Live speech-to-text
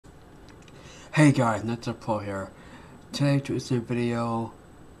Hey guys, NajeeTechPro here. Today to this video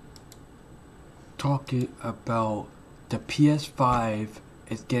talking about the PS5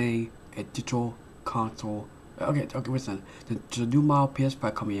 is getting a digital console. Okay, listen. The new model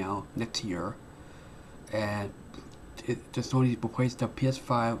PS5 coming out next year, and the Sony replaced the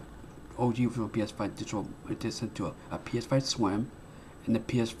PS5 OG from PS5 digital edition to a PS5 Slim and the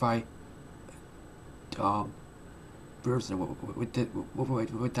PS5 um, version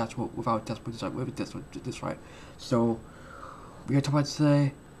without design with this right. So we're gonna talk about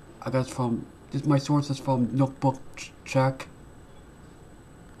today. I got from this. My source is from Notebook Check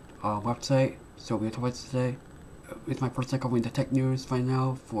website. So we're gonna talk about today. It's my first time covering the tech news right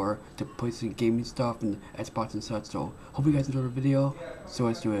now for the PlayStation gaming stuff and Xbox and such. So hope you guys enjoy the video. So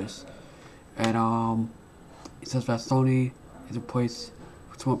let's do this. And it says that Sony is replaced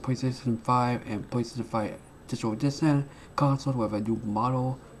PlayStation 5 and PlayStation 5 digital edition console with a new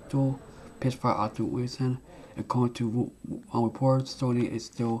model dual PS5 auto-edition. According to reports, Sony is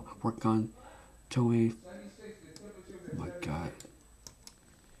still working on Tony. Oh my god.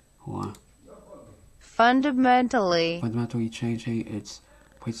 Hold on. Fundamentally changing its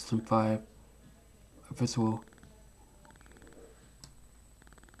PlayStation 5 visual.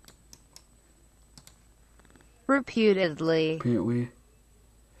 Reputedly,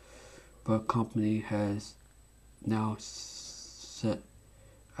 the company has now set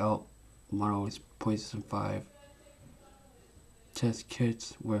out models PlayStation 5 test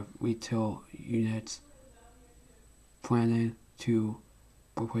kits with retail units, planning to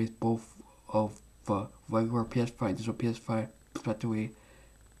replace both of the regular PS5 and digital PS5 respectively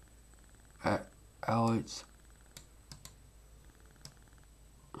at outlets.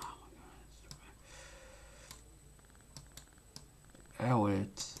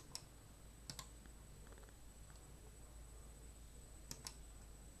 Outlets.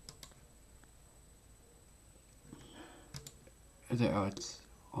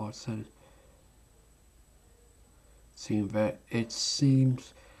 All said, it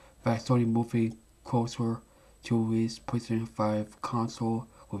seems that Sony moving closer to release PlayStation 5 console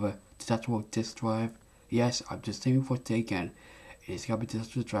with a detachable disc drive. Yes, I'm just saying for today again. It's gonna be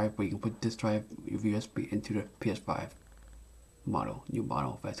detachable drive, but you can put this drive with USB into the PS5 new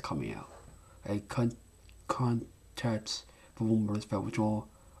model that's coming out. A contacts for rumors that original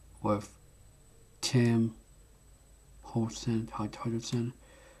with Tim Hudson,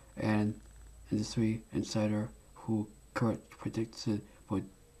 and industry insider who predicted for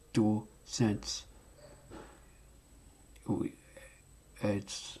dual sense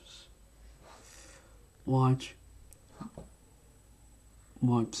its launch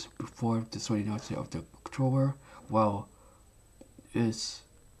months before the Sony announcement of the controller. Well, is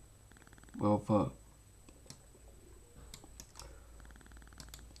the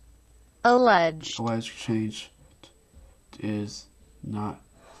alleged change is not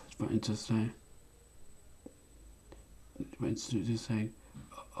interesting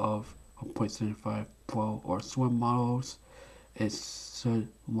of a PlayStation 5 Pro or Slim models. It's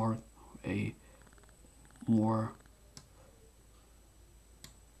more a more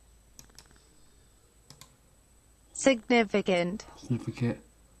significant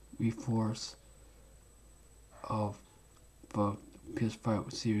reforce of the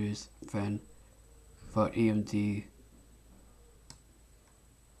PS5 series than the AMD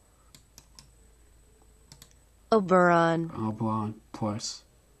Oberon Plus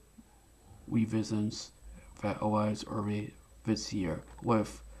revisions that arrives early this year,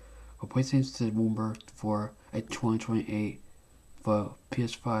 with a PlayStation rumor for a 2028. The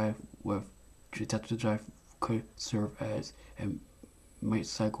PS5 with detachable drive could serve as a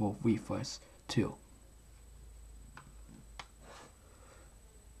mid-cycle refresh too.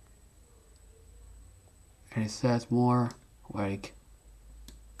 And it says more like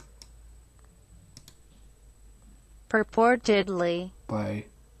purportedly by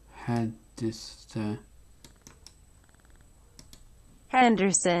Henderson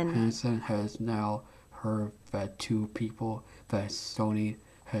has now heard that two people that Sony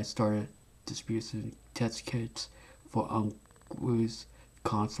has started distributing test kits for unused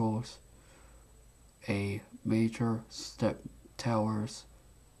consoles. A major step towers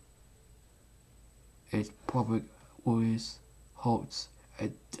its public release holds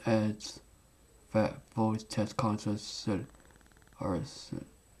adds that those test consoles are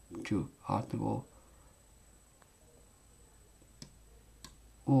to optimal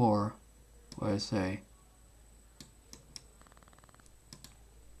or let's say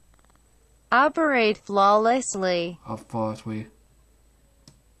operate flawlessly.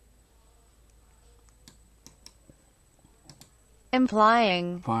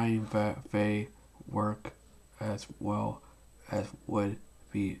 implying, find that they work as well as would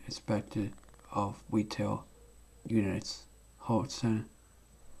be expected of retail units. Hudson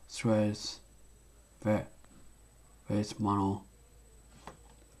stress that this model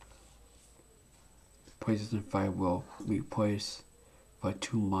PlayStation 5 will replace the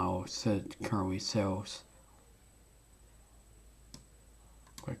two models that currently sells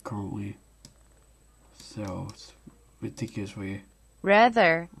ridiculously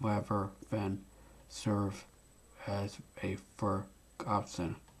rather than serve as a third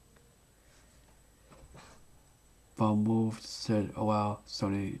option. The move should allow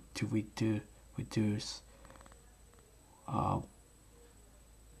Sony to reduce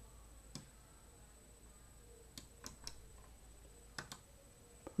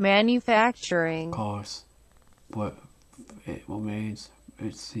manufacturing, costs, but it remains,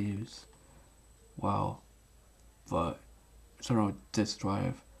 it seems, while the external disk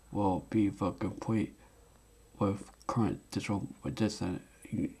drive will be the complete with current digital resistant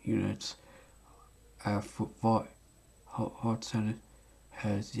units. As for Hudson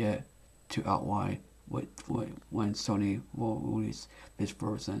has yet to outline when Sony will release this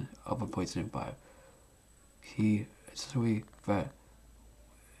version of a PlayStation 5. He said that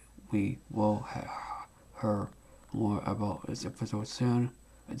we will hear more about this episode soon.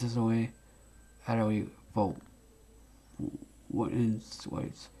 Additionally, Adderley vote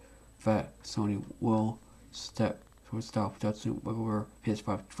insinuates that Sony will stop production regular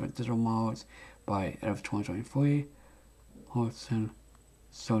PS5 digital models by end of 2023. Hudson,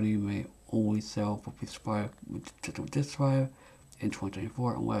 Sony may only sell for PS5 with digital disc drive in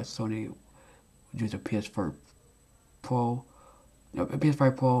 2024 unless Sony uses a PS5 Pro and a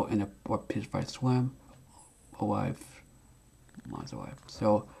PS5 Slim months alive.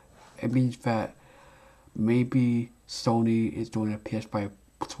 So it means that maybe Sony is doing a PS5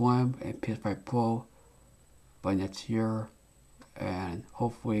 Slim and PS5 Pro by next year, and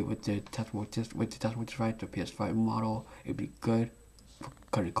hopefully with the testable drive, the PS5 model, it'd be good for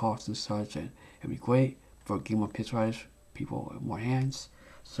cutting costs and such, and it'd be great for getting more PS5s, people with more hands.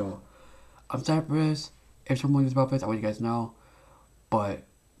 So I'm excited for this. If someone knows about this, I'll let you guys know. But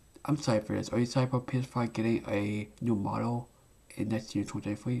I'm excited for this. Are you excited for PS5 getting a new model in next year,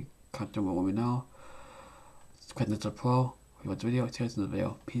 2023? Comment down below, let me know. Subscribe to NajeeTechPro. If you want the video, share this in the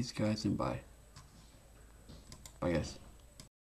video. Peace, guys, and bye. Bye, guys.